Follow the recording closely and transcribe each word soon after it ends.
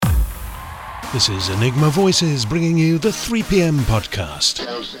This is Enigma Voices bringing you the 3pm podcast.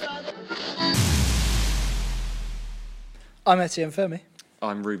 I'm Etienne Fermi.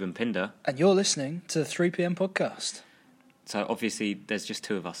 I'm Ruben Pinder. And you're listening to the 3pm podcast. So obviously there's just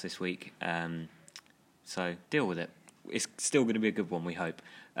two of us this week, so deal with it. It's still going to be a good one, we hope.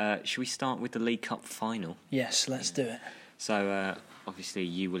 Should we start with the League Cup final? Yes, let's do it. So obviously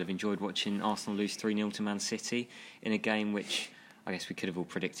you will have enjoyed watching Arsenal lose 3-0 to Man City in a game which I guess we could have all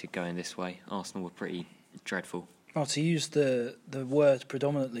predicted going this way. Arsenal were pretty dreadful. Well, to use the word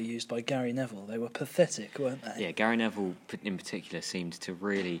predominantly used by Gary Neville, they were pathetic, weren't they? Yeah, Gary Neville in particular seemed to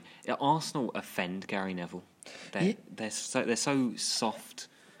really... Arsenal offend Gary Neville. They're so soft,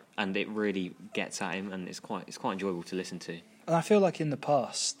 and it really gets at him, and it's quite enjoyable to listen to. And I feel like in the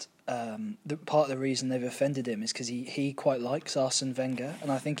past, part of the reason they've offended him is because he quite likes Arsene Wenger,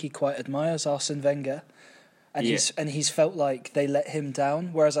 and I think he quite admires Arsene Wenger, and he's felt like they let him down.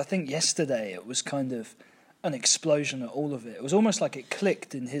 Whereas I think yesterday it was kind of an explosion at all of it. It was almost like it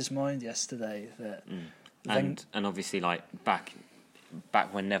clicked in his mind yesterday that. And obviously, like back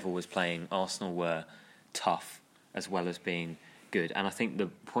when Neville was playing, Arsenal were tough as well as being good. And I think the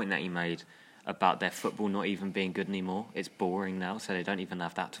point that he made about their football not even being good anymore, it's boring now, so they don't even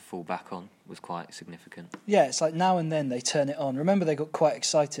have that to fall back on, was quite significant. Yeah, it's like now and then they turn it on. Remember they got quite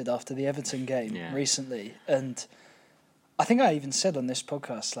excited after the Everton game recently, and I think I even said on this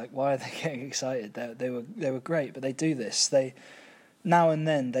podcast, like, why are they getting excited? They were great, but they do this. They now and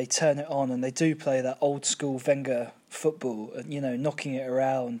then they turn it on and they do play that old school Wenger football, knocking it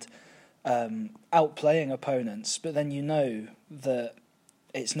around, outplaying opponents, but then you know that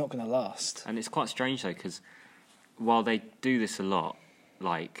it's not going to last. And it's quite strange, though, because while they do this a lot,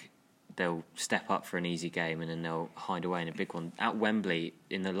 like, they'll step up for an easy game and then they'll hide away in a big one. At Wembley,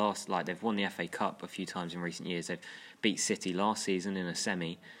 in the last, they've won the FA Cup a few times in recent years. They've beat City last season in a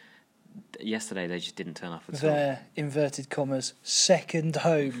semi. Yesterday, they just didn't turn up at all. Their, inverted commas, second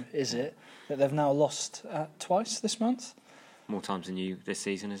home, is it, that they've now lost twice this month? More times than you this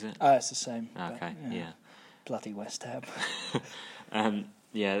season, is it? It's the same. Okay, but, yeah. Bloody West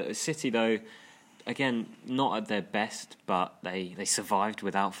Yeah, Ham. City, though, again, not at their best, but they survived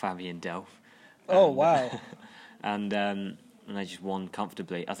without Fabian Delph. Oh, wow. And they just won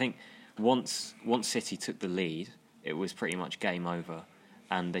comfortably. I think once City took the lead, it was pretty much game over.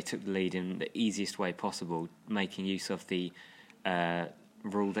 And they took the lead in the easiest way possible, making use of the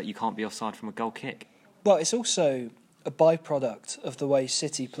rule that you can't be offside from a goal kick. Well, it's also a byproduct of the way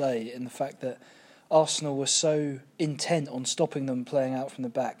City play, in the fact that Arsenal were so intent on stopping them playing out from the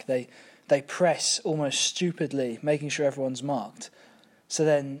back. They press almost stupidly, making sure everyone's marked. So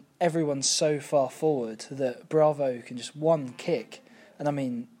then everyone's so far forward that Bravo can just one kick. And I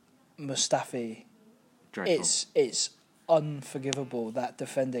mean, Mustafi, it's unforgivable, that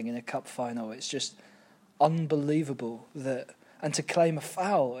defending in a cup final. It's just unbelievable and to claim a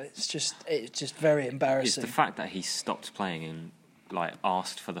foul, it's just very embarrassing. It's the fact that he stopped playing and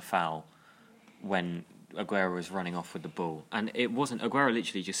asked for the foul when Aguero was running off with the ball, and it wasn't. Aguero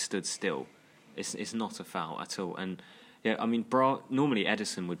literally just stood still. It's not a foul at all. And yeah, I mean, normally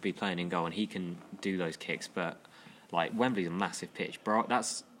Ederson would be playing in goal and he can do those kicks, but Wembley's a massive pitch.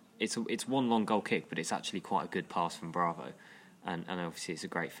 It's one long goal kick, but it's actually quite a good pass from Bravo, and obviously it's a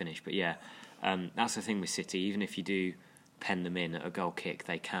great finish. But yeah, that's the thing with City. Even if you do pen them in at a goal kick,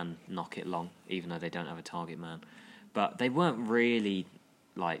 they can knock it long, even though they don't have a target man. But they weren't really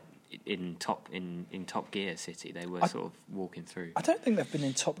in top gear. City, they were sort of walking through. I don't think they've been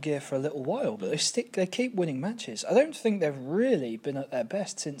in top gear for a little while, but they keep winning matches. I don't think they've really been at their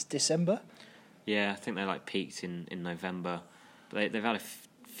best since December. Yeah, I think they peaked in November. But they've had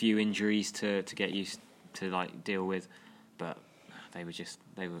a few injuries to get used to deal with, but they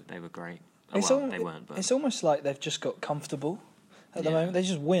were great. They weren't. But it's almost like they've just got comfortable at the moment. They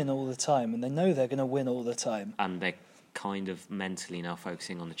just win all the time, and they know they're going to win all the time. And they're kind of mentally now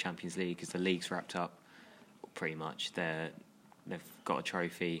focusing on the Champions League because the league's wrapped up pretty much. They've got a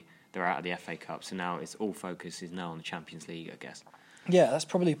trophy. They're out of the FA Cup, so now all focus is now on the Champions League, I guess. Yeah, that's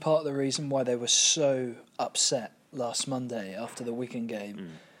probably part of the reason why they were so upset last Monday after the Wigan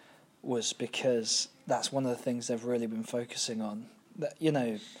game, was because that's one of the things they've really been focusing on.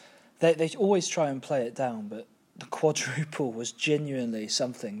 That, they always try and play it down, but the quadruple was genuinely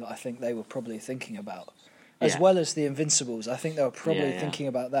something that I think they were probably thinking about. As well as the Invincibles, I think they were probably thinking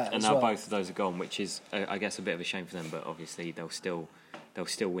about that as well. And now both of those are gone, which is, I guess, a bit of a shame for them. But obviously, they'll still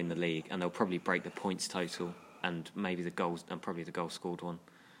win the league, and they'll probably break the points total, and maybe the goals, and probably the goal scored one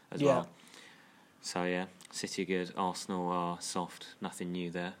as well. So yeah, City are good, Arsenal are soft. Nothing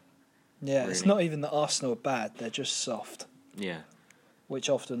new there. Yeah, really. It's not even that Arsenal are bad; they're just soft. Yeah. which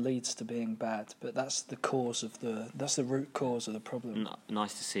often leads to being bad. But that's the root cause of the problem.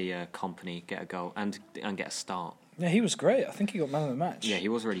 Nice to see Kompany get a goal and get a start. Yeah, he was great. I think he got man of the match. Yeah, he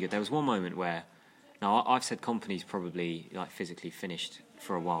was really good. There was one moment where, now I've said Kompany's probably like physically finished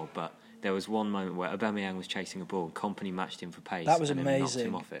for a while, but there was one moment where Aubameyang was chasing a ball, Kompany matched him for pace. That was and amazing.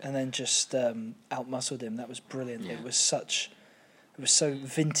 Then knocked him off it. And then just outmuscled him. That was brilliant. Yeah. It was so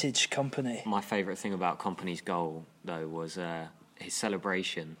vintage Kompany. My favourite thing about Kompany's goal, though, was his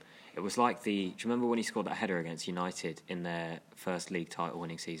celebration. It was like do you remember when he scored that header against United in their first league title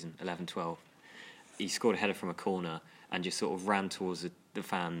winning season, 11-12? He scored a header from a corner and just sort of ran towards the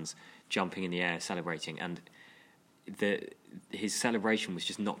fans, jumping in the air, celebrating. And his celebration was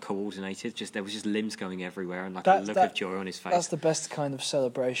just not coordinated. There was just limbs going everywhere and a look of joy on his face. That's the best kind of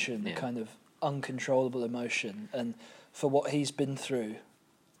celebration, Yeah. the kind of uncontrollable emotion. And for what he's been through,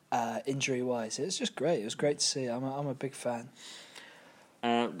 injury-wise, it's just great. It was great to see. I'm a big fan.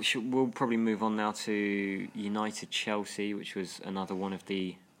 We'll probably move on now to United-Chelsea, which was another one of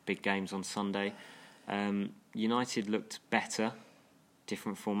the big games on Sunday. United looked better,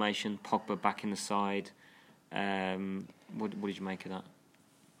 different formation, Pogba back in the side. What did you make of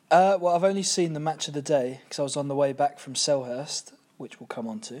that? Well, I've only seen the match of the day because I was on the way back from Selhurst, which we'll come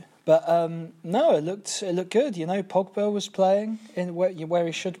on to. But no, it looked good. You know, Pogba was playing in where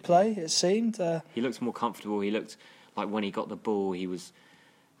he should play. It seemed he looked more comfortable. He looked like when he got the ball, he was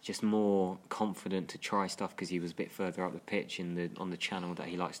just more confident to try stuff because he was a bit further up the pitch on the channel that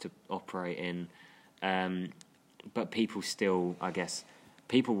he likes to operate in. But people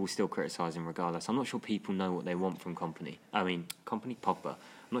will still criticise him regardless. I'm not sure people know what they want from Pogba. I'm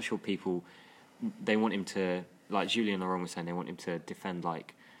not sure they want him to, like Julien Laurent was saying, they want him to defend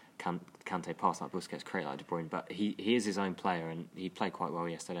like Kante, pass like Busquets, create like De Bruyne. But he is his own player and he played quite well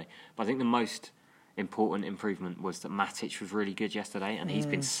yesterday. But I think the most important improvement was that Matic was really good yesterday, and he's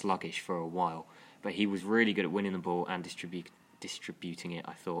been sluggish for a while. But he was really good at winning the ball and distributing it,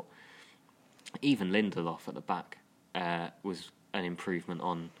 I thought. Even Lindelof at the back was an improvement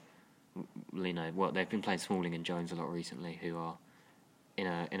on, they've been playing Smalling and Jones a lot recently, who are in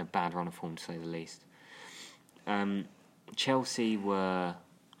a bad run of form, to say the least. Chelsea were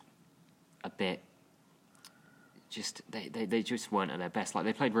a bit they just weren't at their best. Like,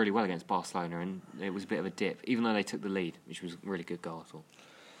 they played really well against Barcelona, and it was a bit of a dip, even though they took the lead, which was a really good goal, I thought.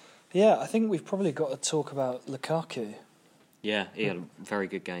 Yeah, I think we've probably got to talk about Lukaku. Yeah, he had a very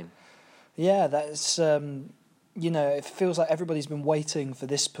good game. Yeah, that's it feels like everybody's been waiting for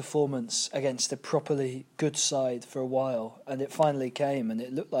this performance against a properly good side for a while, and it finally came, and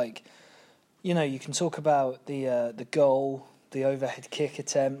it looked like, you can talk about the goal, the overhead kick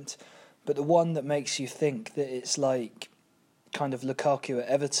attempt, but the one that makes you think that it's like kind of Lukaku at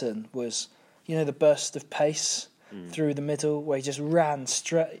Everton was, the burst of pace through the middle where he just ran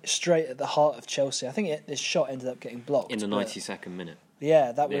straight at the heart of Chelsea. I think his shot ended up getting blocked. In the 92nd minute.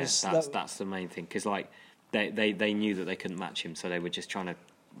 Yeah, that's the main thing, because they knew that they couldn't match him, so they were just trying to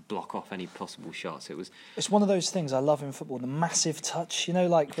block off any possible shots. It's one of those things I love in football, the massive touch,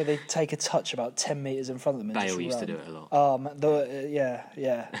 like where they take a touch about 10 metres in front of them and Bale just used run. to do it a lot.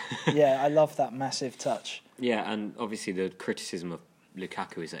 Yeah, I love that massive touch. Yeah, and obviously the criticism of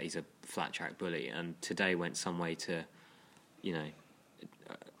Lukaku is that he's a flat track bully, and today went some way to,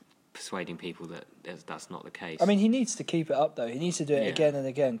 persuading people that that's not the case. I mean, he needs to keep it up though. He needs to do it again and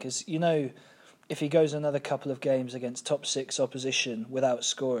again, because if he goes another couple of games against top six opposition without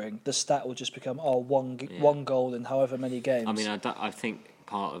scoring, the stat will just become one goal in however many games. I mean, I think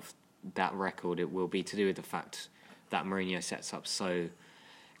part of that record it will be to do with the fact that Mourinho sets up so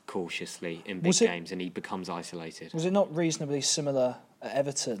cautiously in big games, and he becomes isolated. Was it not reasonably similar at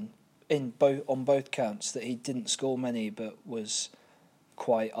Everton on both counts, that he didn't score many but was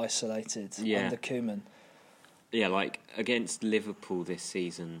quite isolated under Koeman? Yeah, like against Liverpool this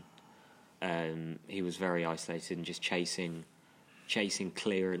season. He was very isolated and just chasing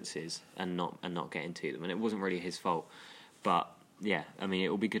clearances and not getting to them, and it wasn't really his fault. But yeah, I mean, it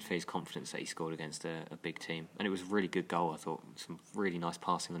will be good for his confidence that he scored against a big team, and it was a really good goal. I thought some really nice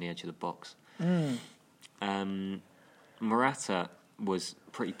passing on the edge of the box. Morata was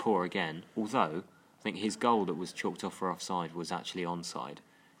pretty poor again, although I think his goal that was chalked off for offside was actually onside,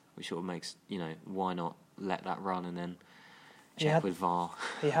 which sort of makes why not let that run and then check with VAR.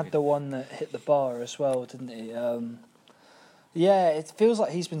 He had the one that hit the bar as well, didn't he? Yeah, it feels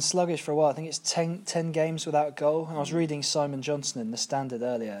like he's been sluggish for a while. I think it's 10 games without a goal. And I was reading Simon Johnson in The Standard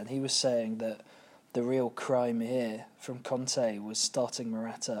earlier, and he was saying that the real crime here from Conte was starting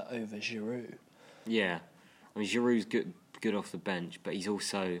Morata over Giroud. Yeah. I mean, Giroud's good off the bench, but he's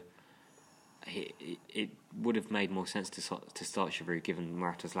also it would have made more sense to start Giroud given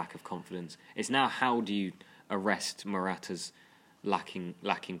Morata's lack of confidence. It's now, how do you arrest Morata's lacking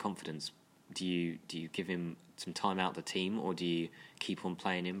confidence? Do you give him some time out the team, or do you keep on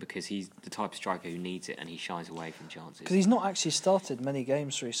playing him because he's the type of striker who needs it and he shies away from chances? Because he's not actually started many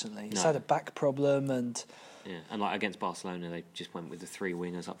games recently. He's had a back problem and... Yeah, and like against Barcelona, they just went with the 3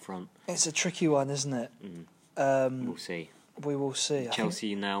 wingers up front. It's a tricky one, isn't it? We'll see. We will see.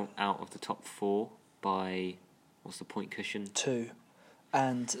 Chelsea now out of the top 4 by, what's the point cushion? 2.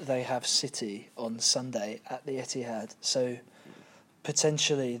 And they have City on Sunday at the Etihad. So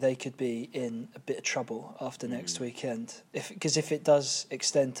potentially they could be in a bit of trouble after next weekend. Because if it does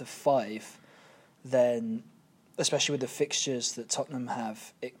extend to 5, then, especially with the fixtures that Tottenham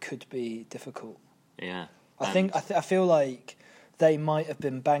have, it could be difficult. Yeah. I feel like they might have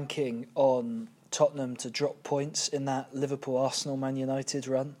been banking on Tottenham to drop points in that Liverpool, Arsenal, Man United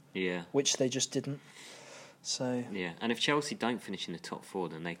run. Yeah. Which they just didn't. So yeah, and if Chelsea don't finish in the top 4,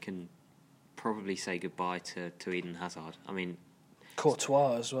 then they can probably say goodbye to Eden Hazard. I mean,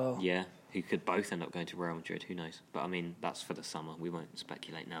 Courtois as well. Yeah, who could both end up going to Real Madrid, who knows? But I mean, that's for the summer. We won't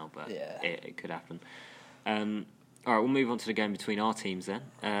speculate now, but it could happen. All right, we'll move on to the game between our teams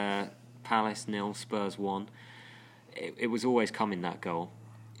then. Palace 0, Spurs 1. It was always coming, that goal.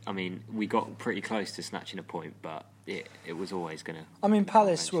 I mean, we got pretty close to snatching a point, but it was always going to... I mean,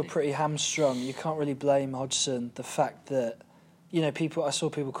 Palace were pretty hamstrung. You can't really blame Hodgson. The fact that, I saw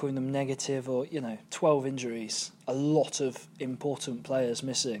people calling them negative or, 12 injuries, a lot of important players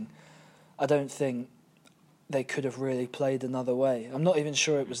missing. I don't think they could have really played another way. I'm not even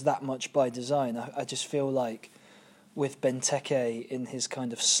sure it was that much by design. I just feel like with Benteke in his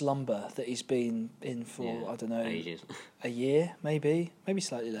kind of slumber that he's been in for, I don't know, ages. A year, maybe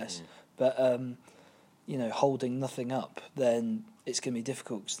slightly less. Yeah. But, holding nothing up, then it's going to be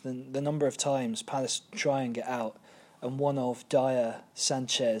difficult. 'Cause the number of times Palace try and get out, and one of Dyer,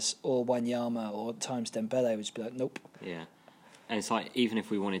 Sanchez or Wanyama or at times Dembele would just be like, nope. Yeah. And it's like, even if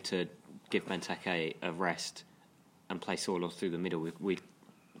we wanted to give Benteke a rest and play Sorloth through the middle,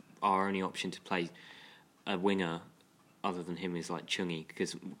 our only option to play a winger other than him is like Chungi,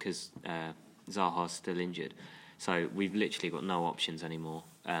 because Zaha's still injured. So we've literally got no options anymore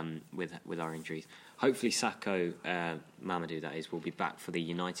with our injuries. Hopefully Sakho Mamadou, that is, will be back for the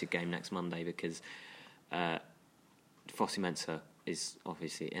United game next Monday, because Fosu Mensah is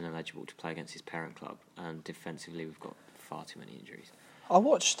obviously ineligible to play against his parent club, and defensively we've got far too many injuries. I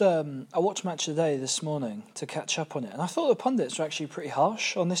watched Match of the Day this morning to catch up on it, and I thought the pundits were actually pretty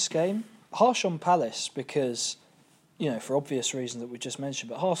harsh on this game. Harsh on Palace because, for obvious reasons that we just mentioned,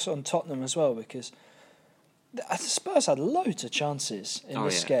 but harsh on Tottenham as well because the Spurs had loads of chances in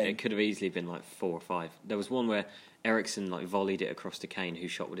this game. It could have easily been like 4 or 5. There was one where Eriksen volleyed it across to Kane, who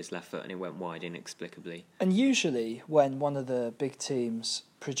shot with his left foot, and it went wide inexplicably. And usually when one of the big teams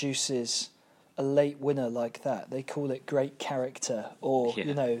produces a late winner like that, they call it great character or,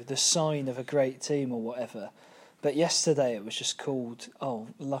 the sign of a great team or whatever. But yesterday it was just called,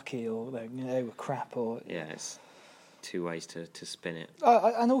 lucky, or they were crap. Or yeah, it's 2 ways to spin it.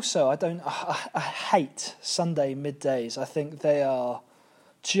 And also, I hate Sunday middays. I think they are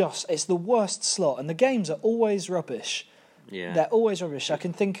it's the worst slot, and the games are always rubbish. Yeah, they're always rubbish. I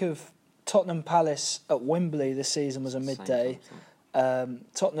can think of Tottenham Palace at Wembley this season was a midday.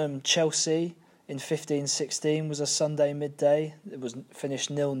 Tottenham Chelsea in 15-16 was a Sunday midday. It was finished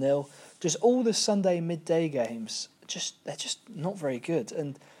 0-0. Just all the Sunday midday games, they're just not very good.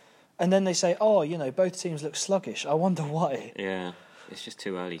 And then they say, both teams look sluggish. I wonder why. Yeah, it's just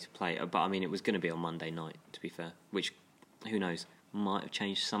too early to play. But I mean, it was going to be on Monday night, to be fair, which, who knows, might have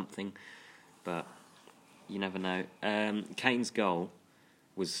changed something, but you never know. Kane's goal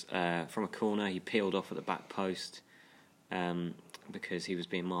was from a corner. He peeled off at the back post because he was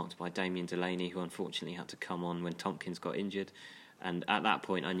being marked by Damien Delaney, who unfortunately had to come on when Tompkins got injured. And at that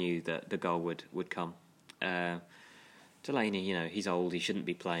point, I knew that the goal would come. Delaney, he's old, he shouldn't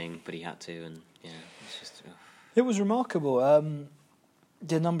be playing, but he had to, and it's just... It was remarkable,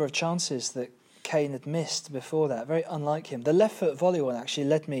 the number of chances that Kane had missed before that, very unlike him. The left foot volley one actually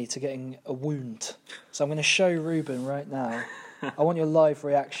led me to getting a wound. So I'm going to show Ruben right now. I want your live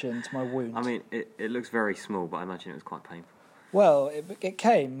reaction to my wound. I mean, it looks very small, but I imagine it was quite painful. Well, it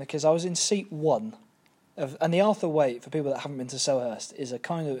came because I was in seat 1. And the Arthur Waite, for people that haven't been to Selhurst, is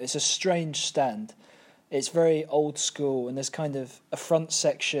it's a strange stand. It's very old school, and there's kind of a front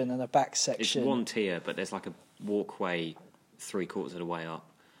section and a back section. It's one tier, but there's like a walkway 3/4 of the way up.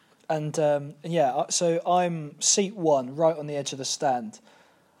 And so I'm seat 1, right on the edge of the stand.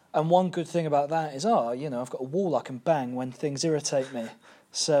 And one good thing about that is, I've got a wall I can bang when things irritate me.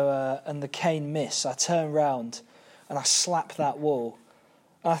 So and the Kane miss, I turn round and I slap that wall,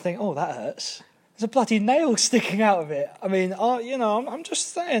 and I think, oh, that hurts. There's a bloody nail sticking out of it. I mean, I'm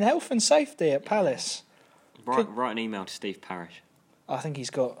just saying, health and safety at Palace. Write an email to Steve Parish. I think he's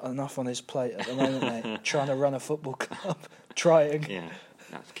got enough on his plate at the moment, mate. Trying to run a football club, trying. Yeah,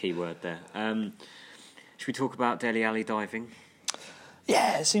 that's the key word there. Should we talk about Dele Alli diving?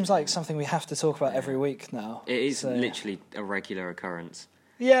 Yeah, it seems like something we have to talk about every week now. It is literally a regular occurrence.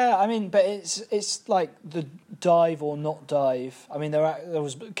 Yeah, I mean, but it's like the dive or not dive. I mean, there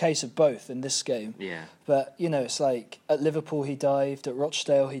was a case of both in this game. Yeah. But, it's like at Liverpool he dived, at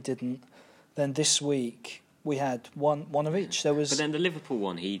Rochdale he didn't. Then this week we had one of each. But then the Liverpool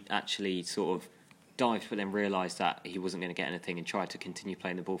one, he actually sort of dived but then realised that he wasn't going to get anything and tried to continue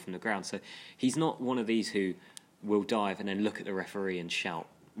playing the ball from the ground. So he's not one of these who will dive and then look at the referee and shout,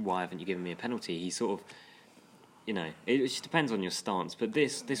 "Why haven't you given me a penalty?" He sort of... it just depends on your stance. But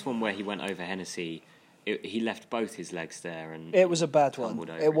this one where he went over Hennessy, he left both his legs there, and it was a bad one.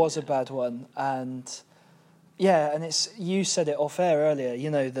 It was a bad one, and and you said it off air earlier.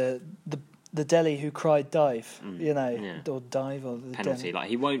 The Dele who cried dive. Or dive or the penalty. Like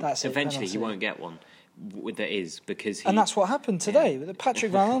he won't. Eventually, he won't get one. That is because and that's what happened today.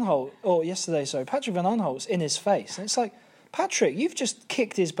 Patrick Van Aanholt, or yesterday, sorry, Patrick Van Aanholt's in his face, and it's like, Patrick, you've just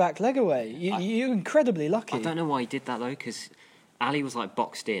kicked his back leg away. You're incredibly lucky. I don't know why he did that, though, because Ali was,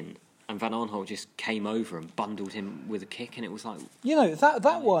 boxed in, and Van Aanholt just came over and bundled him with a kick, and it was like...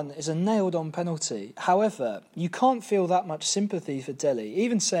 that one is a nailed-on penalty. However, you can't feel that much sympathy for Dele,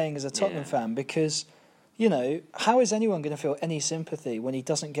 even saying as a Tottenham fan, because, how is anyone going to feel any sympathy when he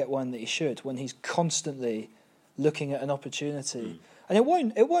doesn't get one that he should, when he's constantly looking at an opportunity? And it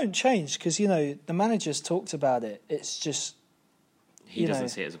won't change, because, the manager's talked about it. It's just... He doesn't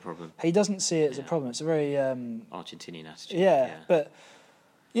see it as a problem. He doesn't see it as a problem. It's a very Argentinian attitude. Yeah, but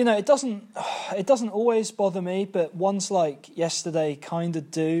it doesn't always bother me. But ones like yesterday kind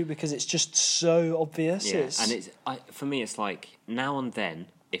of do, because it's just so obvious. Yeah, and for me, it's like now and then,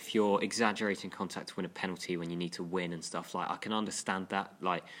 if you're exaggerating contact to win a penalty when you need to win and stuff, I can understand that,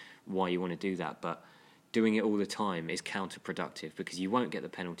 why you want to do that, but doing it all the time is counterproductive, because you won't get the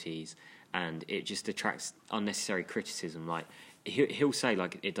penalties, and it just attracts unnecessary criticism. He'll say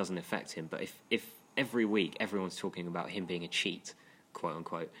it doesn't affect him, but if every week everyone's talking about him being a cheat, quote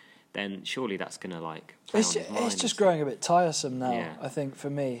unquote, then surely that's going to play on his mind. It's just growing a bit tiresome now, I think, for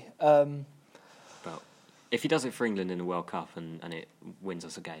me. But if he does it for England in the World Cup and it wins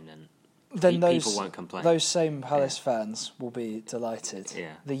us a game, then people won't complain. Those same Palace fans will be delighted.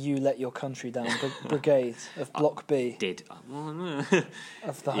 Yeah. The "You Let Your Country Down" brigade of Block B. Did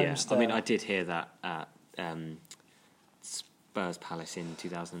of the homestead. I mean, I did hear that at Spurs Palace in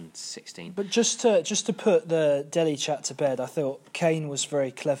 2016. But just to put the Dele chat to bed, I thought Kane was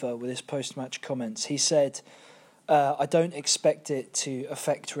very clever with his post-match comments. He said, I don't expect it to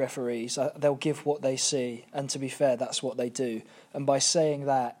affect referees. They'll give what they see, and to be fair, that's what they do. And by saying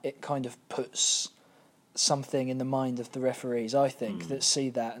that, it kind of puts something in the mind of the referees, I think, that see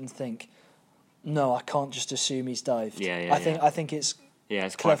that and think, no, I can't just assume he's dived. I think it's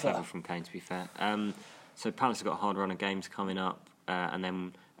it's clever. Quite clever from Kane, to be fair. So Palace have got a hard run of games coming up, and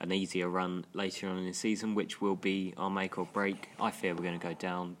then an easier run later on in the season, which will be our make or break. I fear we're going to go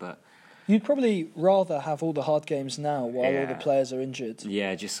down, but... You'd probably rather have all the hard games now while all the players are injured.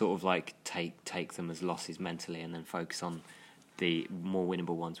 Yeah, just sort of take them as losses mentally and then focus on the more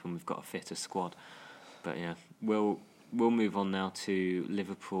winnable ones when we've got a fitter squad. But yeah, we'll move on now to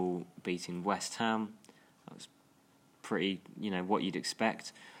Liverpool beating West Ham. That was pretty, what you'd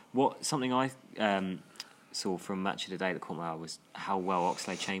expect. Something I saw from Match of the Day that caught my eye was how well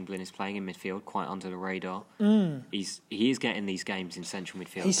Oxlade-Chamberlain is playing in midfield, quite under the radar. He is getting these games in central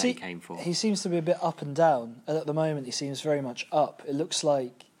midfield that he came for. He seems to be a bit up and down, and at the moment he seems very much up. It looks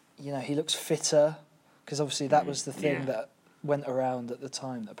like, he looks fitter, because obviously that was the thing that went around at the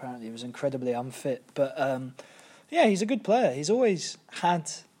time, that apparently he was incredibly unfit. But he's a good player. He's always had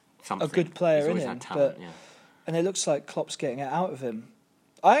a good player in him. And it looks like Klopp's getting it out of him.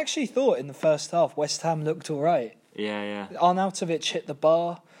 I actually thought in the first half West Ham looked all right. Yeah. Arnautovic hit the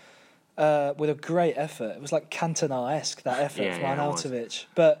bar with a great effort. It was like Cantona-esque, that effort from Arnautovic.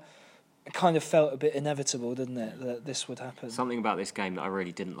 But it kind of felt a bit inevitable, didn't it, that this would happen? Something about this game that I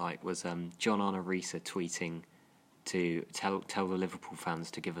really didn't like was John Arnorisa tweeting to tell the Liverpool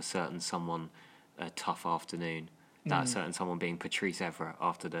fans to give a certain someone a tough afternoon. That certain someone being Patrice Evra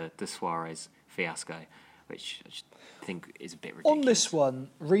after the Suarez fiasco, which I just think is a bit ridiculous. On this one,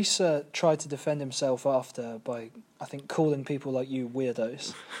 Risa tried to defend himself after by, I think, calling people like you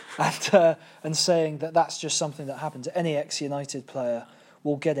weirdos and saying that that's just something that happens. Any ex-United player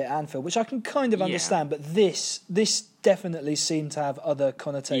will get it at Anfield, which I can kind of Yeah. understand. But this definitely seemed to have other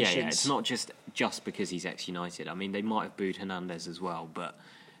connotations. Yeah, it's not just because he's ex-United. I mean, they might have booed Hernandez as well, but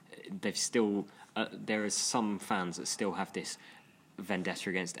they've still there are some fans that still have this vendetta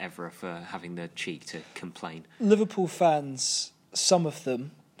against Evra for having the cheek to complain. Liverpool fans, some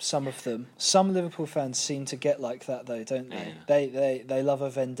Liverpool fans seem to get like that though, don't they? Yeah. They love a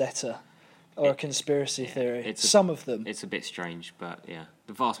vendetta or a conspiracy theory. It's Some of them. It's a bit strange, but yeah,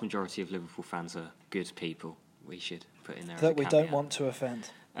 the vast majority of Liverpool fans are good people. We should put in there as a That we don't caveat. want to offend.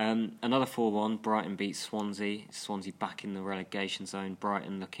 Another 4-1. Brighton beat Swansea. Swansea back in the relegation zone.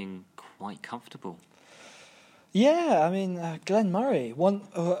 Brighton looking quite comfortable. Yeah, I mean, Glenn Murray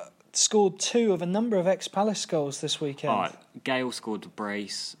scored 2 of a number of ex-Palace goals this weekend. All right, Gale scored a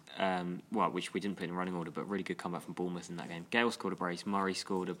brace, which we didn't put in running order, but really good comeback from Bournemouth in that game. Gale scored a brace. Murray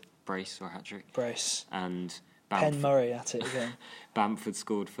scored a brace or a hat-trick. Brace. And Pen Murray at it again. Bamford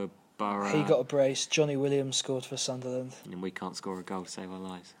scored for Borough. He got a brace. Johnny Williams scored for Sunderland. And we can't score a goal to save our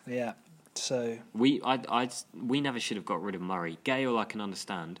lives. Yeah, so... We never should have got rid of Murray. Gale I can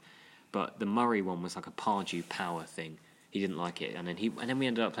understand, but the Murray one was like a Pardew power thing. He didn't like it, and then we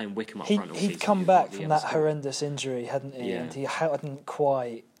ended up playing Wickham up front all season. He'd come back from that horrendous injury, hadn't he? Yeah. And he hadn't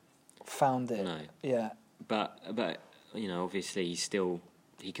quite found it. No. Yeah. But obviously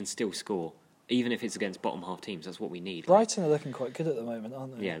he can still score, even if it's against bottom half teams. That's what we need. Brighton are looking quite good at the moment,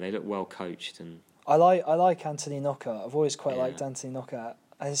 aren't they? Yeah, they look well coached, and I like Anthony Knockaert. I've always quite liked Anthony Knockaert.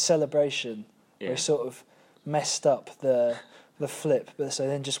 And his celebration, where he sort of messed up the flip, but so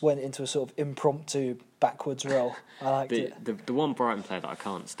then just went into a sort of impromptu backwards roll. I liked it. The one Brighton player that I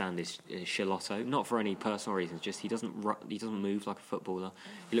can't stand is Charlotto. Not for any personal reasons, just he doesn't move like a footballer.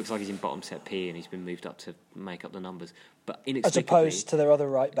 He looks like he's in bottom set P and he's been moved up to make up the numbers. But As inexplicably, opposed to their other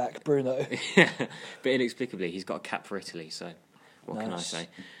right back, Bruno. but inexplicably he's got a cap for Italy. So what can I say?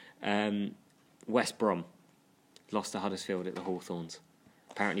 West Brom lost to Huddersfield at the Hawthorns.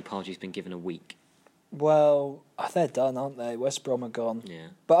 Apparently Pardew's been given a week. Well, they're done, aren't they? West Brom are gone. Yeah.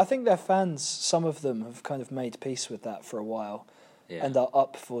 But I think their fans, some of them, have kind of made peace with that for a while and are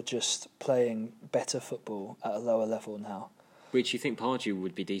up for just playing better football at a lower level now. Which you think Pardew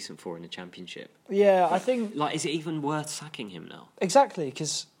would be decent for in the Championship. Yeah, I think... Is it even worth sacking him now? Exactly,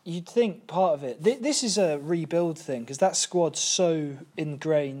 because you'd think part of it... This is a rebuild thing, because that squad's so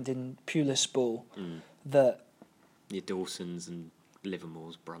ingrained in Pulis ball that... Your Dawsons and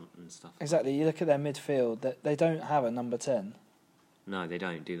Livermore's, Brunt and stuff. Exactly, you look at their midfield, that they don't have a number 10. No, they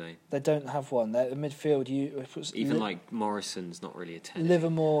don't, do they? They don't have one. The midfield... Like Morrison's not really a 10.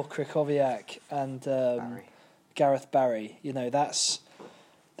 Livermore, Krychowiak and Gareth Barry.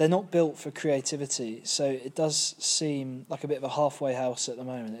 They're not built for creativity, so it does seem like a bit of a halfway house at the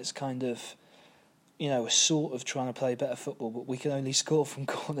moment. It's kind of, we're sort of trying to play better football, but we can only score from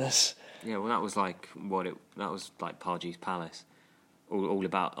corners. Yeah, well, that was like Pardew's Palace. All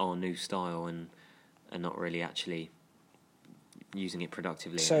about our new style and not really actually using it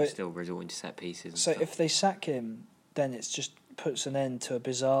productively, and still resorting to set pieces. So if they sack him, then it just puts an end to a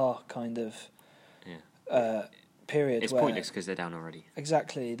bizarre kind of period. It's where, pointless because they're down already.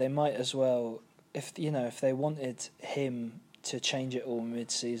 Exactly, they might as well. If they wanted him to change it all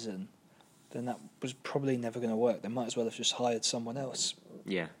mid-season, then that was probably never going to work. They might as well have just hired someone else.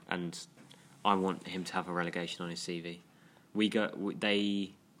 Yeah, and I want him to have a relegation on his CV.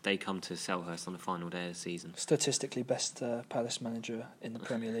 They come to Selhurst on the final day of the season. Statistically best Palace manager in the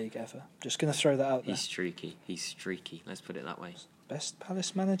Premier League ever. Just going to throw that out there. He's streaky. Let's put it that way. Best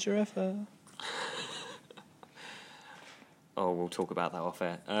Palace manager ever. Oh, we'll talk about that off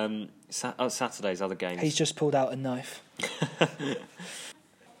air. Saturday's other games. He's just pulled out a knife.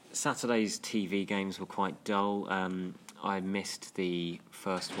 Saturday's TV games were quite dull. I missed the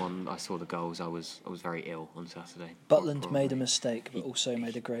first one. I saw the goals. I was very ill on Saturday. Butland made a mistake, but also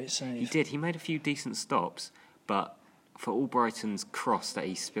made a great save. He did. He made a few decent stops, but for Albrighton's cross that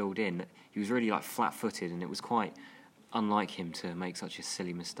he spilled in, he was really flat-footed, and it was quite unlike him to make such a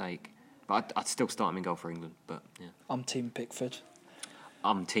silly mistake. But I'd still start him in goal for England. But yeah, I'm team Pickford.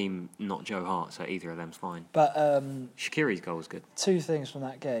 I'm team not Joe Hart, so either of them's fine. But Shaqiri's goal was good. 2 things from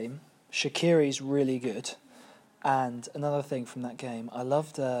that game. Shaqiri's really good. And another thing from that game, I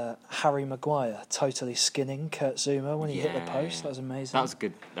loved Harry Maguire totally skinning Kurt Zouma when he hit the post. Yeah. That was amazing. That was a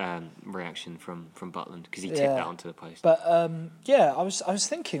good reaction from Butland because he tipped that onto the post. But I was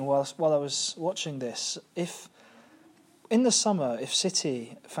thinking while I was watching this, if in the summer, if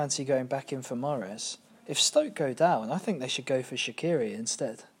City fancy going back in for Mahrez, if Stoke go down, I think they should go for Shaqiri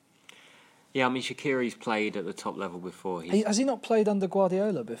instead. Yeah, I mean Shaqiri's played at the top level before. Has he not played under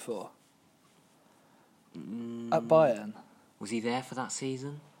Guardiola before? At Bayern? Was he there for that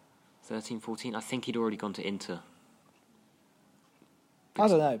season? 13-14? I think he'd already gone to Inter. I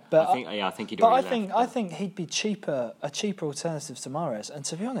don't know, but I think he'd already left. I think he'd be a cheaper alternative to Mahrez. And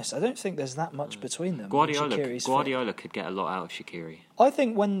to be honest, I don't think there's that much between them. Guardiola could get a lot out of Shaqiri. I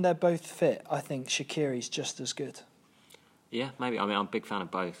think when they're both fit, I think Shaqiri's just as good. Yeah, maybe. I mean, I'm a big fan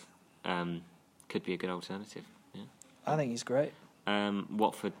of both. Could be a good alternative. Yeah, I think he's great.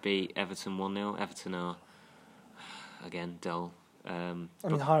 Watford beat Everton 1-0. Everton are again dull. I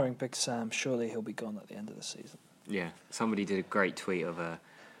mean, hiring Big Sam, surely he'll be gone at the end of the season. Yeah, somebody did a great tweet of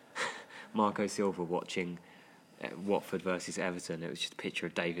Marco Silva watching Watford versus Everton. It was just a picture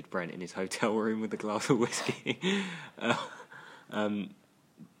of David Brent in his hotel room with a glass of whiskey.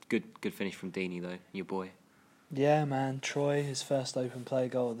 Good finish from Deeney though, your boy. Yeah, man. Troy, his first open play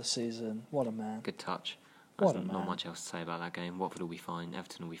goal of the season. What a man. Good touch. What a man. Not much else to say about that game. Watford will be fine.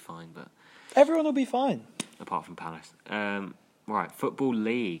 Everton will be fine, but everyone will be fine. Apart from Palace. Right, Football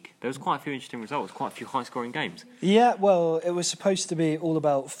League. There was quite a few interesting results, quite a few high-scoring games. Yeah, well, it was supposed to be all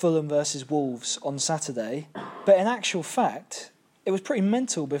about Fulham versus Wolves on Saturday, but in actual fact, it was pretty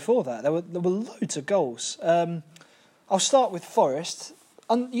mental before that. There were loads of goals. I'll start with Forest.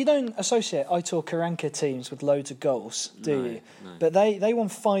 You don't associate Aitor Karanka teams with loads of goals, do you? No. But they won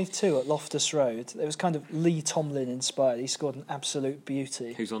 5-2 at Loftus Road. It was kind of Lee Tomlin inspired. He scored an absolute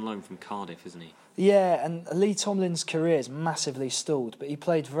beauty. Who's on loan from Cardiff, isn't he? Yeah, and Lee Tomlin's career is massively stalled, but he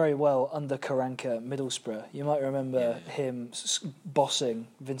played very well under Karanka at Middlesbrough. You might remember him bossing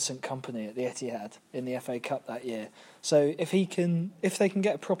Vincent Kompany at the Etihad in the FA Cup that year. So if they can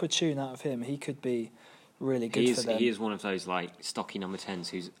get a proper tune out of him, he could be really good for them. He is one of those stocky number 10s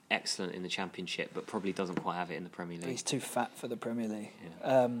who's excellent in the Championship, but probably doesn't quite have it in the Premier League. He's too fat for the Premier League.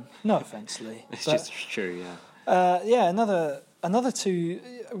 Yeah. No offence, Lee. It's just true, yeah. Another two.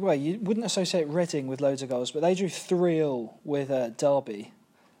 Well, you wouldn't associate Reading with loads of goals, but they drew 3-3 with Derby,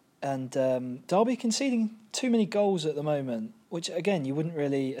 and Derby conceding too many goals at the moment, which again you wouldn't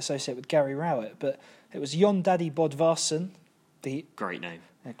really associate with Gary Rowett, but it was Jon Daddy Bodvarsson, the great name.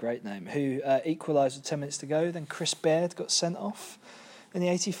 A great name, who equalised with 10 minutes to go. Then Chris Baird got sent off in the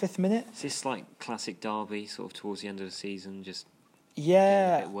 85th minute. Is this like classic Derby, sort of towards the end of the season, just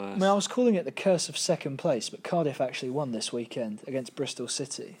yeah, getting a bit worse? I mean, I was calling it the curse of second place, but Cardiff actually won this weekend against Bristol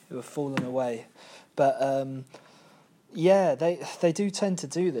City, who have fallen away. But they do tend to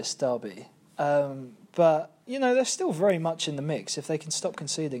do this, Derby. But they're still very much in the mix. If they can stop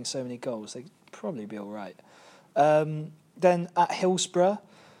conceding so many goals, they'd probably be all right. Then at Hillsborough,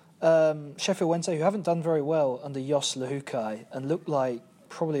 Sheffield Wednesday, who haven't done very well under Jos Luhukay and look like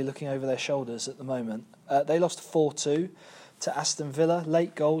probably looking over their shoulders at the moment, they lost 4-2 to Aston Villa.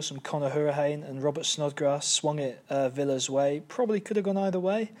 Late goals from Conor Hourihane and Robert Snodgrass swung it Villa's way. Probably could have gone either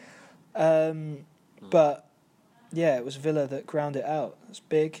way. But yeah, it was Villa that ground it out. It's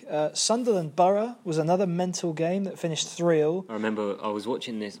big. Sunderland Borough was another mental game that finished 3-3. I remember I was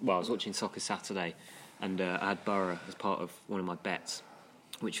watching Soccer Saturday, and I had Borough as part of one of my bets,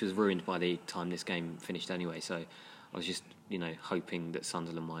 which was ruined by the time this game finished anyway. So I was just hoping that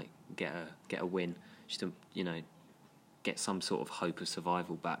Sunderland might get a win, just to get some sort of hope of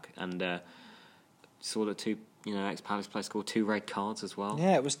survival back. And saw the two ex-Palace players score 2 red cards as well.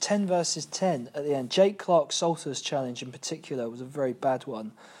 Yeah, it was 10 versus 10 at the end. Jake Clark-Salter's challenge in particular was a very bad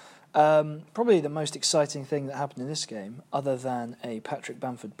one. Probably the most exciting thing that happened in this game, other than a Patrick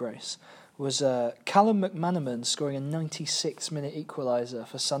Bamford brace, was Callum McManaman scoring a 96-minute equaliser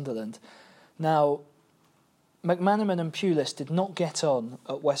for Sunderland. Now, McManaman and Pulis did not get on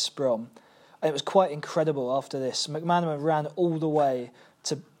at West Brom. And it was quite incredible after this. McManaman ran all the way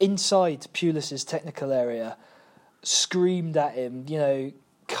to inside Pulis' technical area, screamed at him,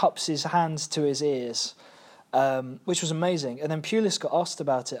 cups his hands to his ears, which was amazing. And then Pulis got asked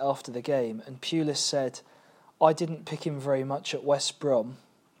about it after the game, and Pulis said, I didn't pick him very much at West Brom,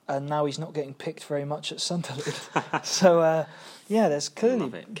 and now he's not getting picked very much at Sunderland. So, there's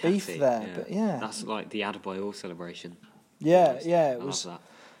clearly beef there. Yeah. But yeah, that's like the Adebayor celebration. Yeah, I it was. love that.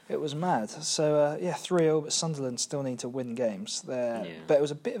 It was mad. So, 3-0, but Sunderland still need to win games. But it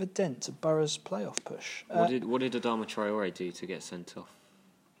was a bit of a dent to Borough's playoff push. What did Adama Traore do to get sent off?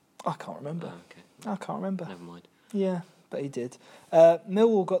 I can't remember. Oh, okay. I can't remember. Never mind. Yeah, but he did.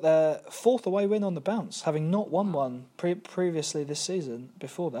 Millwall got their 4th away win on the bounce, having not won one previously this season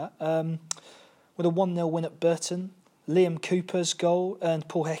before that. With a 1-0 win at Burton. Liam Cooper's goal earned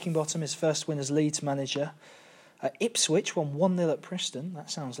Paul Heckingbottom his first win as Leeds manager. Ipswich won 1-0 at Preston. That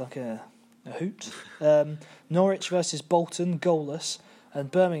sounds like a hoot. Norwich versus Bolton, goalless.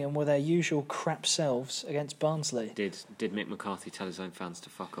 and Birmingham were their usual crap selves against Barnsley. Did Mick McCarthy tell his own fans to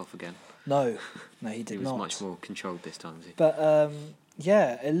fuck off again? No, he did He was not. much more controlled this time, was he? But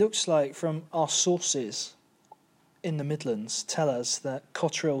yeah, it looks like from our sources in the Midlands tell us that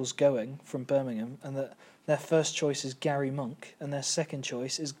Cottrell's going from Birmingham and that their first choice is Gary Monk and their second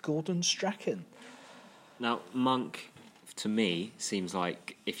choice is Gordon Strachan. Now, Monk, to me, seems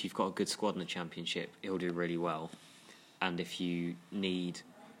like if you've got a good squad in the Championship, he'll do really well. And if you need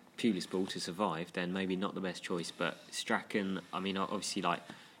Pulis Ball to survive, then maybe not the best choice. But Strachan, I mean, obviously, like,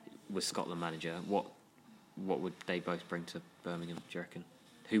 was Scotland manager. What would they both bring to Birmingham, do you reckon?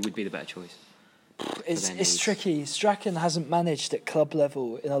 Who would be the better choice? It's tricky. Strachan hasn't managed at club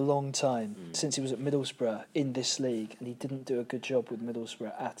level in a long time since he was at Middlesbrough in this league, and he didn't do a good job with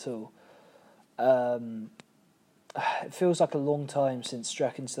Middlesbrough at all. It feels like a long time since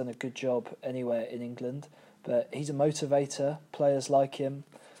Strachan's done a good job anywhere in England, but he's a motivator. Players like him,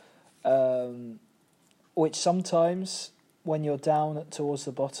 which sometimes, when you're down towards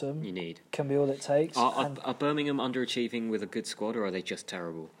the bottom, you need can be all it takes. Are Birmingham underachieving with a good squad, or are they just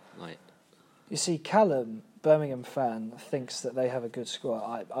terrible? Like, you see, Callum, Birmingham fan, thinks that they have a good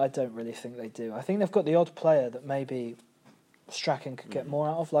squad. I don't really think they do. I think they've got the odd player that maybe Strachan could get more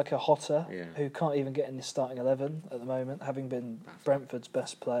out of, like a Hotter, who can't even get in the starting 11 at the moment, having been Brentford's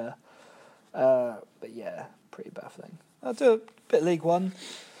best player. But yeah, pretty baffling. I'll do a bit of League One.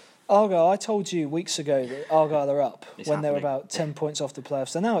 Argyle, I told you weeks ago that Argyle are up when they were about 10 points off the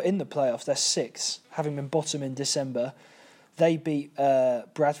playoffs. They're now in the playoffs. They're 6th, having been bottom in December. They beat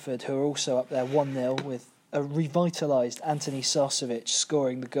Bradford, who are also up there 1-0 with a revitalised Anthony Sarcevic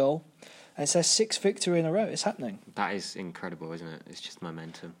scoring the goal. And it's their 6th victory in a row. It's happening. that is incredible, isn't it? It's just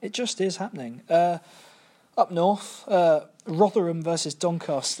momentum. It just is happening. Up north, Rotherham versus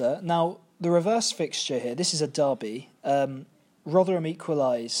Doncaster. Now, the reverse fixture here, this is a derby. Rotherham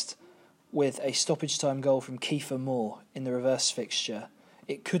equalised with a stoppage time goal from Kiefer Moore in the reverse fixture.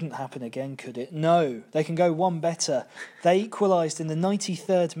 It couldn't happen again, could it? No, they can go one better. They equalised in the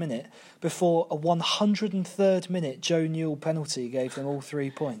 93rd minute before a 103rd minute Joe Newell penalty gave them all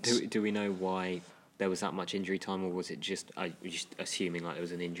 3 points. Do we know why there was that much injury time, or was it just assuming like there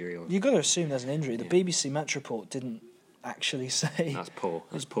was an injury? Or You've got to assume there's an injury. The BBC Match Report didn't actually say. That's poor.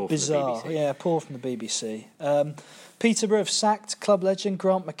 That's poor Bizarre. from the BBC. Yeah, poor from the BBC. Peterborough have sacked club legend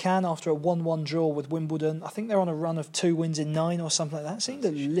Grant McCann after a 1-1 draw with Wimbledon. I think they're on a run of 2 wins in 9 or something like that. Seemed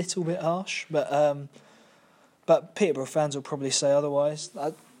a little bit harsh, but Peterborough fans will probably say otherwise.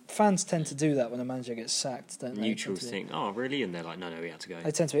 Fans tend to do that when a manager gets sacked, don't they? Neutrals think, oh, really? And they're like, no, he had to go.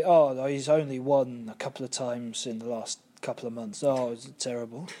 They tend to be, oh, no, he's only won a couple of times in the last couple of months. Oh, it's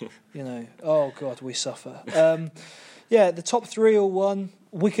terrible. Oh, God, we suffer. Yeah, the top 3 all won.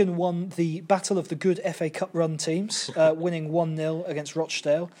 Wigan won the Battle of the Good FA Cup run teams, winning 1-0 against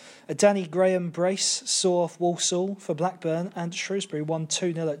Rochdale. A Danny Graham brace saw off Walsall for Blackburn, and Shrewsbury won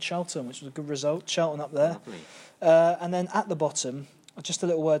 2-0 at Charlton, which was a good result. Charlton up there. And then at the bottom, just a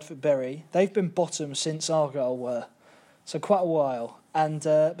little word for Bury. They've been bottom since Argyle were, so quite a while. And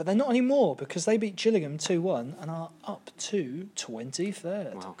but they're not anymore because they beat Gillingham 2-1 and are up to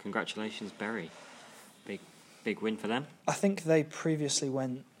 23rd. Wow, congratulations, Bury. Big win for them. I think they previously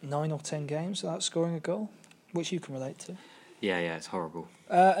went 9 or 10 games without scoring a goal, which you can relate to. Yeah, it's horrible.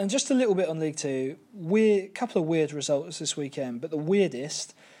 And just a little bit on League Two. Couple of weird results this weekend, but the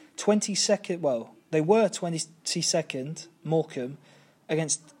weirdest, 22nd. Well, they were 22nd, Morecambe,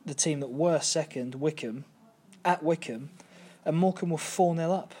 against the team that were second, Wickham, at Wickham, and Morecambe were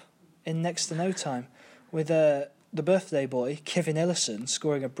 4-0 up in next to no time, with the birthday boy, Kevin Ellison,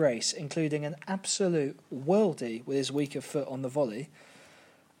 scoring a brace, including an absolute worldie with his weaker foot on the volley.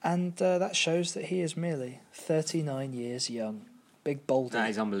 And that shows that he is merely 39 years young. Big boulder. That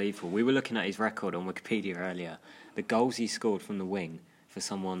is unbelievable. We were looking at his record on Wikipedia earlier. The goals he scored from the wing for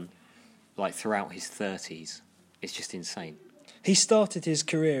someone like throughout his 30s is just insane. He started his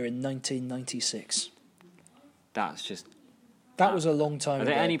career in 1996. That's just... That was a long time ago.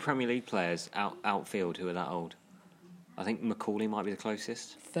 Are there any Premier League players outfield who are that old? I think Macaulay might be the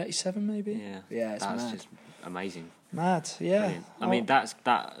closest. 37 maybe? Yeah, it's that's mad. just amazing. Mad, yeah. Brilliant. I mean,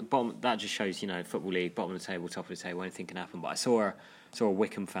 that just shows, Football League, bottom of the table, top of the table, anything can happen. But I saw a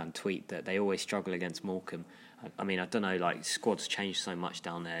Wickham fan tweet that they always struggle against Morecambe. I mean, I don't know, like, squads change so much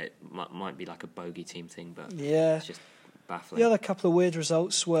down there. It might be like a bogey team thing, but it's just baffling. The other couple of weird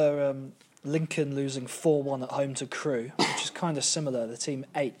results were Lincoln losing 4-1 at home to Crewe, which is kind of similar. The team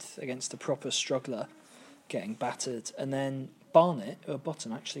 8th against a proper struggler, getting battered. And then Barnet, who are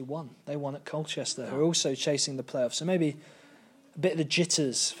bottom, actually won. They won at Colchester, who are also chasing the playoffs. So maybe a bit of the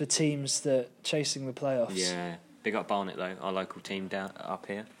jitters for teams that chasing the playoffs. Yeah. Big up Barnet though, our local team down up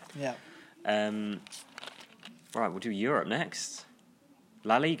here. Yeah. Right, we'll do Europe next.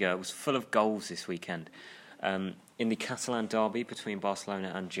 La Liga was full of goals this weekend. In the Catalan derby between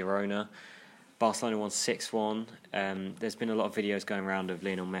Barcelona and Girona, Barcelona won 6-1. There's been a lot of videos going around of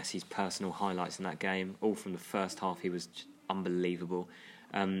Lionel Messi's personal highlights in that game, all from the first half. He was unbelievable.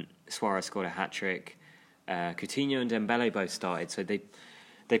 Suarez scored a hat-trick. Coutinho and Dembele both started, so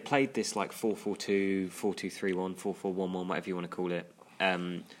they played this like 4-4-2, 4-2-3-1, 4-4-1-1, whatever you want to call it.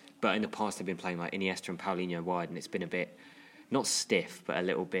 But in the past they've been playing like Iniesta and Paulinho wide, and it's been a bit, not stiff, but a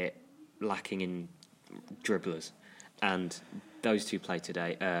little bit lacking in dribblers. And those two played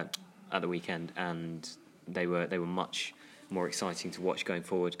today at the weekend, and they were much more exciting to watch going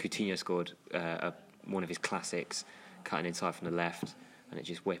forward. Coutinho scored one of his classics, cutting inside from the left, and it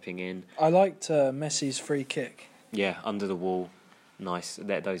just whipping in. I liked Messi's free kick. Yeah, under the wall. Nice.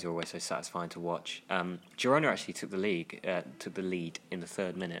 Those are always so satisfying to watch. Girona actually took the lead in the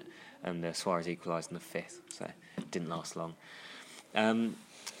 3rd minute, and Suarez equalised in the 5th, so it didn't last long.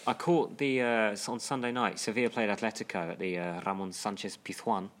 I caught on Sunday night, Sevilla played Atletico at the Ramon Sanchez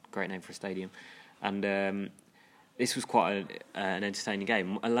Pizjuan, great name for a stadium, and this was quite an entertaining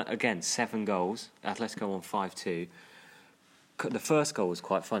game. Again, 7 goals. Atletico won 5-2. The first goal was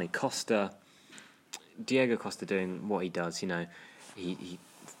quite funny. Diego Costa doing what he does, he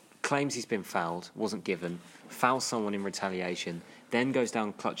claims he's been fouled, wasn't given, fouls someone in retaliation, then goes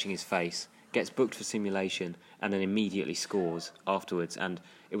down clutching his face, gets booked for simulation, and then immediately scores afterwards. And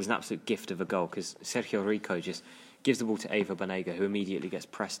it was an absolute gift of a goal, because Sergio Rico just gives the ball to Eva Banega, who immediately gets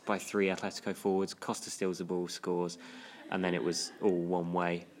pressed by 3 Atletico forwards. Costa steals the ball, scores, and then it was all one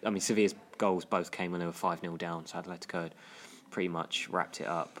way. I mean, Sevilla's goals both came when they were 5-0 down, so Atletico had pretty much wrapped it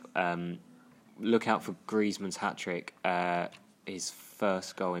up. Look out for Griezmann's hat-trick. His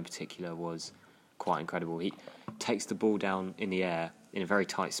first goal in particular was quite incredible. He takes the ball down in the air in a very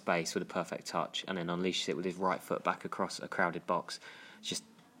tight space with a perfect touch, and then unleashes it with his right foot back across a crowded box. It's just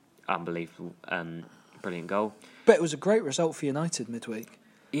unbelievable. Brilliant goal. But it was a great result for United midweek.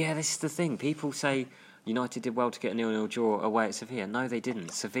 Yeah, this is the thing. People say United did well to get a 0-0 draw away at Sevilla. No, they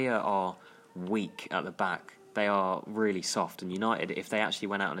didn't. Sevilla are weak at the back. They are really soft, and United, if they actually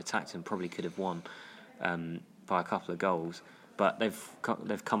went out and attacked them, probably could have won by a couple of goals. But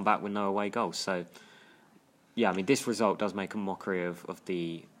they've come back with no away goals. So, yeah, I mean, this result does make a mockery of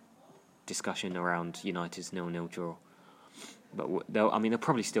the discussion around United's 0-0 draw. But they'll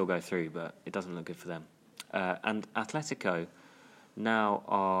probably still go through, but it doesn't look good for them. And Atletico now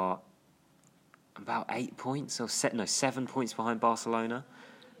are about 8 points, or 7 points behind Barcelona.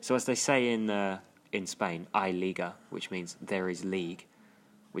 So as they say in Spain, hay liga, which means there is league,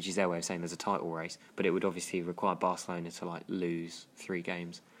 which is their way of saying there's a title race. But it would obviously require Barcelona to lose 3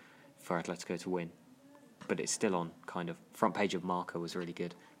 games for Atletico to win. But it's still on, kind of. Front page of Marca was really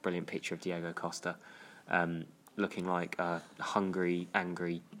good. Brilliant picture of Diego Costa, looking like a hungry,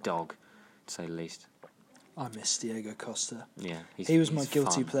 angry dog, to say the least. I miss Diego Costa. Yeah, he was my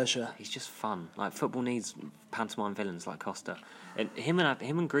guilty fun. Pleasure. He's just fun. Football needs pantomime villains like Costa, and him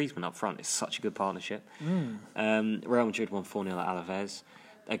and Griezmann up front is such a good partnership. Real Madrid won 4-0 at Alaves.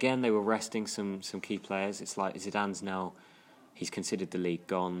 Again, they were resting some key players. It's like Zidane's now, he's considered the league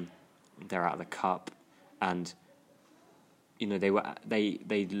gone. They're out of the cup, and they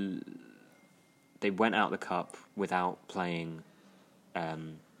went out of the cup without playing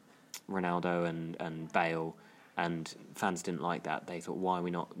Ronaldo and Bale, and fans didn't like that. They thought, why are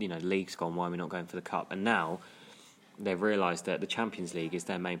we not, the league's gone, why are we not going for the cup? And now they've realised that the Champions League is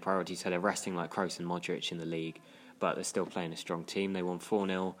their main priority, so they're resting like Kroos and Modric in the league, but they're still playing a strong team. They won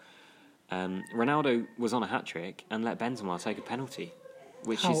 4-0. Ronaldo was on a hat-trick and let Benzema take a penalty,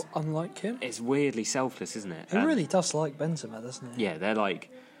 which is unlike him. It's weirdly selfless, isn't it? He really does like Benzema, doesn't he? Yeah, they're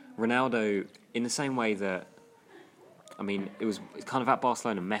like Ronaldo in the same way that, it's kind of at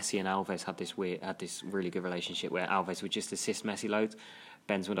Barcelona. Messi and Alves had this really good relationship where Alves would just assist Messi loads.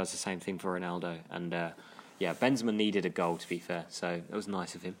 Benzema does the same thing for Ronaldo, and Benzema needed a goal, to be fair, so it was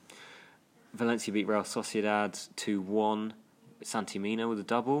nice of him. Valencia beat Real Sociedad 2-1. Santi Mina with a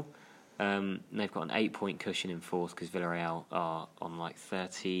double. They've got an 8-point cushion in 4th because Villarreal are on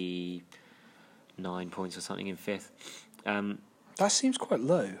 39 points or something in 5th. That seems quite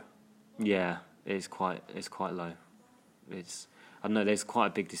low. Yeah, it's quite low. I don't know. There's quite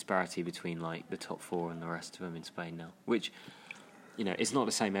a big disparity between the top 4 and the rest of them in Spain now, which it's not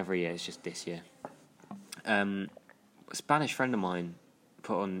the same every year. It's just this year. A Spanish friend of mine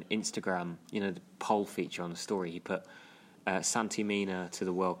put on Instagram, the poll feature on the story. He put Santi Mina to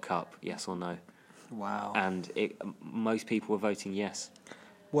the World Cup, yes or no? Wow. And most people were voting yes.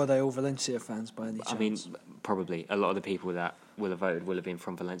 Were they all Valencia fans by any chance? I mean, probably a lot of the people that will have voted will have been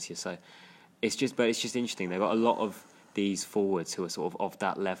from Valencia. So it's just interesting. They've got a lot of these forwards who are sort of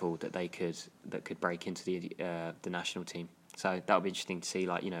that level that could break into the national team. So that'll be interesting to see.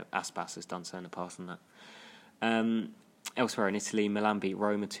 Like, Aspas has done so in the past on that. Elsewhere in Italy, Milan beat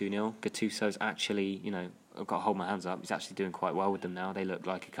Roma 2-0. Gattuso's actually, I've got to hold my hands up. He's actually doing quite well with them now. They look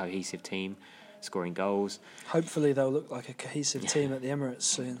like a cohesive team, scoring goals. Hopefully they'll look like a cohesive team at the Emirates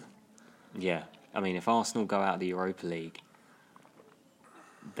soon. Yeah. I mean, if Arsenal go out of the Europa League,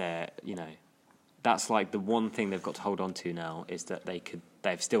 that's like the one thing they've got to hold on to now, is that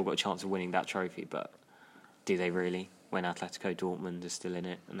they've still got a chance of winning that trophy, but do they really? When Atletico Dortmund is still in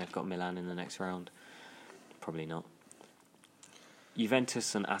it and they've got Milan in the next round? Probably not.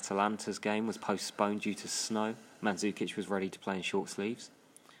 Juventus and Atalanta's game was postponed due to snow. Mandzukic was ready to play in short sleeves.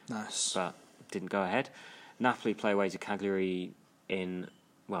 Nice. But didn't go ahead. Napoli play away to Cagliari in,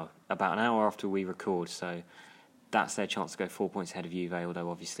 about an hour after we record, so that's their chance to go 4 points ahead of Juve, although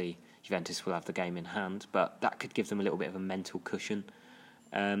obviously Juventus will have the game in hand, but that could give them a little bit of a mental cushion.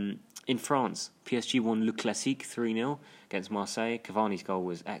 In France, PSG won Le Classique 3-0 against Marseille. Cavani's goal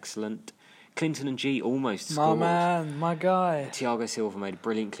was excellent. Clinton and G almost scored. My man, my guy. Thiago Silva made a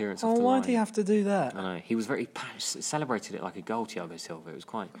brilliant clearance off the line. Why did he have to do that? I know. He was celebrated it like a goal, Thiago Silva. It was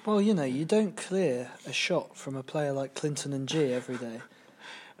quite... Well, you don't clear a shot from a player like Clinton and G every day.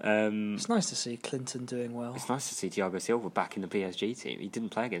 It's nice to see Clinton doing well. It's nice to see Thiago Silva back in the PSG team. He didn't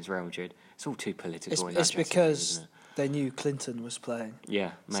play against Real Madrid. It's all too political. It's because they knew Clinton was playing.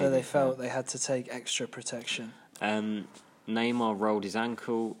 Yeah, maybe. So they felt they had to take extra protection. Neymar rolled his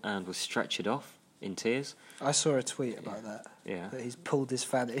ankle and was stretchered off in tears. I saw a tweet about that. Yeah. That he's pulled his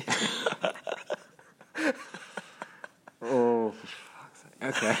fanny. Oh, for fuck's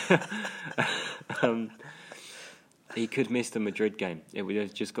sake. Okay. He could miss the Madrid game.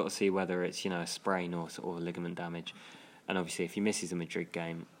 We've just got to see whether it's a sprain or ligament damage. And obviously, if he misses the Madrid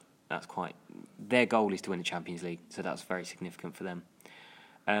game, that's quite... Their goal is to win the Champions League, so that's very significant for them.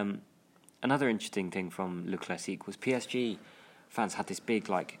 Another interesting thing from Le Classique was PSG fans had this big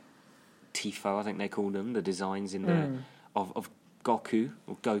tifo, I think they called them, the designs in there of Goku,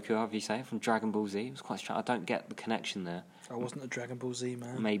 or Goku, however you say it, from Dragon Ball Z. It was quite strange. I don't get the connection there. I wasn't a Dragon Ball Z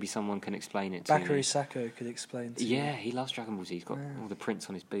man. Maybe someone can explain it to me. Bakary Sacco could explain to me. Yeah, he loves Dragon Ball Z. He's got all the prints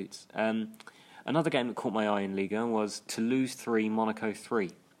on his boots. Another game that caught my eye in Ligue 1 was Toulouse 3, Monaco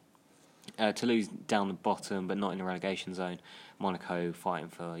 3. Toulouse down the bottom, but not in the relegation zone. Monaco fighting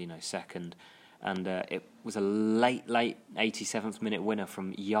for second, and it was a late 87th minute winner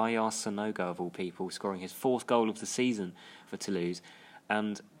from Yaya Sanogo, of all people, scoring his fourth goal of the season for Toulouse,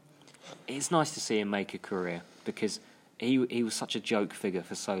 and it's nice to see him make a career because he was such a joke figure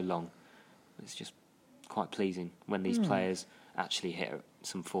for so long. It's just quite pleasing when these players actually hit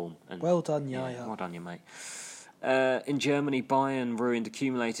some form. And well done, Yaya. Yeah, well done, you mate. In Germany, Bayern ruined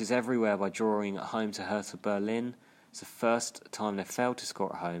accumulators everywhere by drawing at home to Hertha Berlin. It's the first time they failed to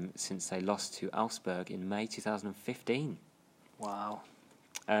score at home since they lost to Augsburg in May 2015. Wow.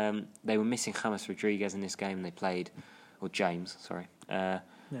 They were missing James Rodriguez in this game. James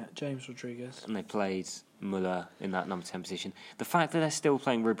Rodriguez. And they played Müller in that number 10 position. The fact that they're still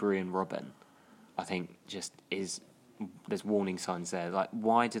playing Ribéry and Robben, I think, just is... There's warning signs there.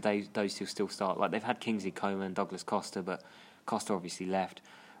 Why do those two still start? They've had Kingsley Coman and Douglas Costa, but Costa obviously left.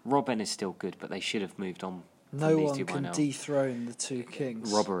 Robben is still good, but they should have moved on. No one can dethrone the two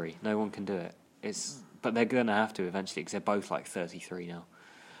kings. Robbery. No one can do it. But they're going to have to eventually because they're both 33 now.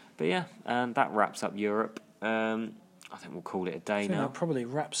 But yeah, and that wraps up Europe. I think we'll call it a day now. That probably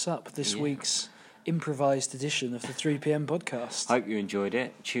wraps up this week's improvised edition of the 3pm podcast. Hope you enjoyed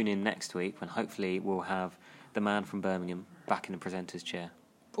it. Tune in next week when hopefully we'll have the man from Birmingham back in the presenter's chair.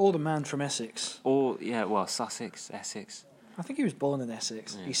 Or the man from Essex. Sussex, Essex. I think he was born in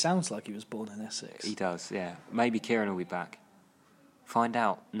Essex. Yeah. He sounds like he was born in Essex. He does, yeah. Maybe Kieran will be back. Find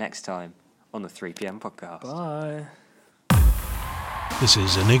out next time on the 3pm podcast. Bye. This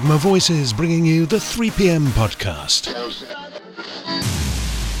is Enigma Voices bringing you the 3pm podcast.